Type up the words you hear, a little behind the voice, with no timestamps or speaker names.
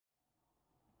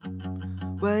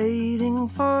Waiting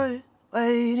for,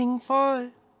 waiting for,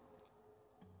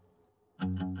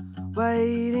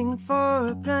 waiting for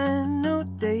a brand new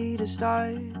day to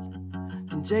start.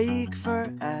 Can take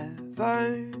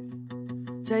forever,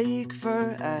 take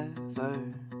forever.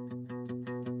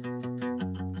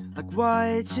 Like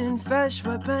watching fresh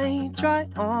wet paint dry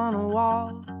on a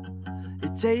wall.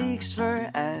 It takes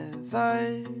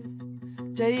forever,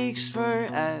 takes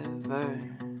forever.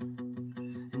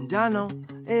 And I know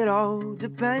it all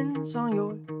depends on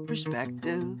your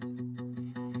perspective.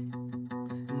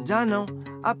 And I know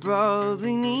I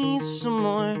probably need some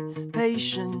more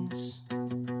patience.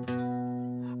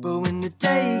 But when the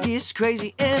day gets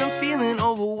crazy and I'm feeling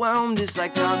overwhelmed, it's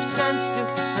like time stands still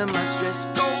and my stress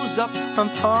goes up. I'm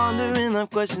pondering life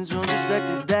questions from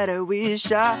perspectives that I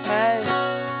wish I had.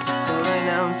 But right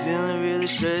now I'm feeling really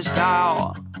stressed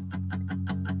out.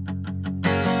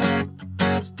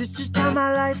 This just how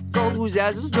my life goes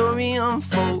as the story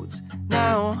unfolds.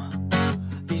 Now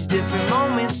these different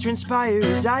moments transpire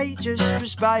as I just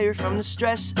perspire from the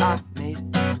stress I made.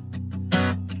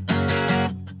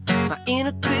 My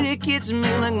inner critic hits me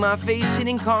like my face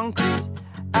hitting concrete.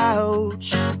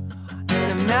 Ouch.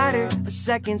 In a matter of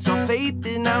seconds, all faith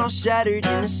is now shattered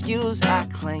in the skills I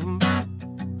claim.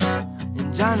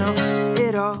 And I know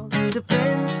it all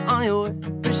depends on your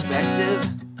perspective.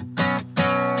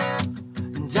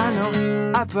 And I know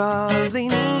I probably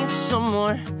need some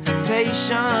more patience.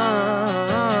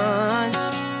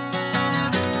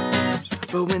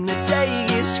 But when the day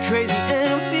gets crazy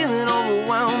and I'm feeling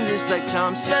overwhelmed, it's like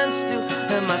time stands still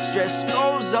and my stress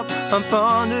goes up. I'm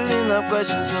pondering life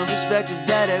questions from perspectives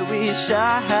that I wish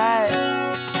I had.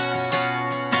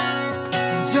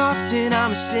 And often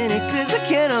I'm a cynic cause I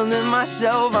can't outlive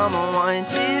myself. I'm a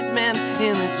wanted man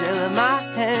in the jail of my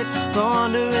head,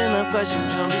 pondering life questions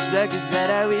from perspectives that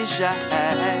I wish I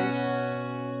had.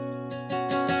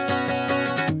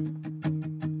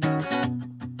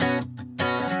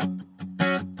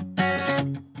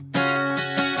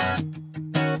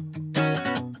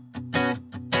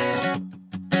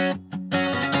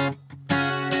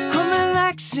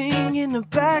 In the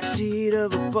backseat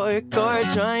of a parked car,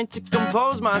 trying to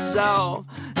compose myself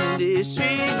and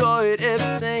disregard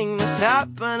everything that's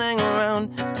happening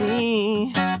around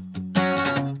me.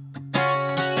 I'm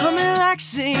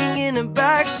relaxing in the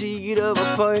backseat of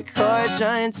a parked car,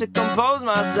 trying to compose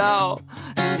myself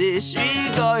and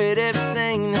disregard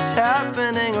everything that's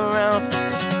happening around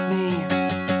me.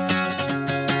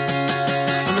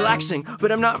 Relaxing,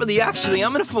 but I'm not really actually.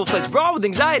 I'm in a full-fledged brawl with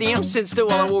anxiety. I'm sitting still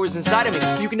while a war is inside of me.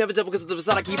 You can never tell because of the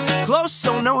facade I keep close,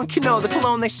 so no one can know the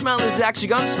cologne they smell is actually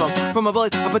gun smoke from a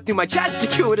bullet I put through my chest to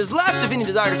cure what is left of any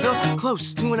desire to feel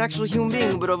close to an actual human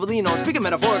being. But overly, you know, speaking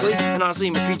metaphorically, and honestly,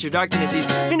 I'm a creature of dark tendencies.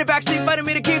 In the backseat, fighting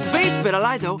me to keep pace, but I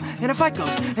lie though, and a fight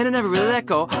goes, and I never really let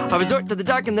go. I resort to the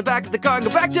dark in the back of the car and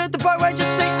go back to the part where I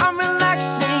just say I'm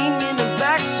relaxing in the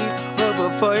backseat of a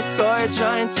parked car,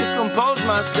 trying to compose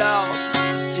myself.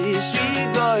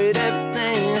 Disregard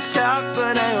everything that's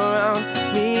happening around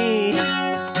me.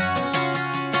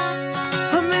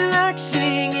 I'm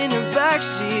relaxing in the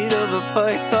backseat of a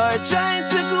parked car, trying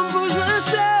to compose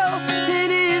myself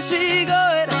and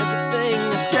disregard everything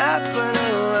that's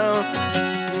happening around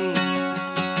me.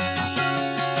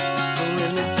 And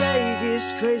when the day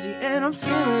gets crazy and I'm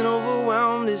feeling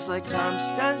overwhelmed, it's like time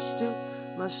stands still.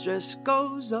 My stress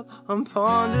goes up. I'm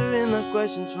pondering life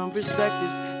questions from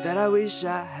perspectives that I wish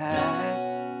I had.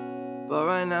 But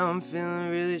right now I'm feeling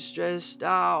really stressed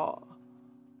out.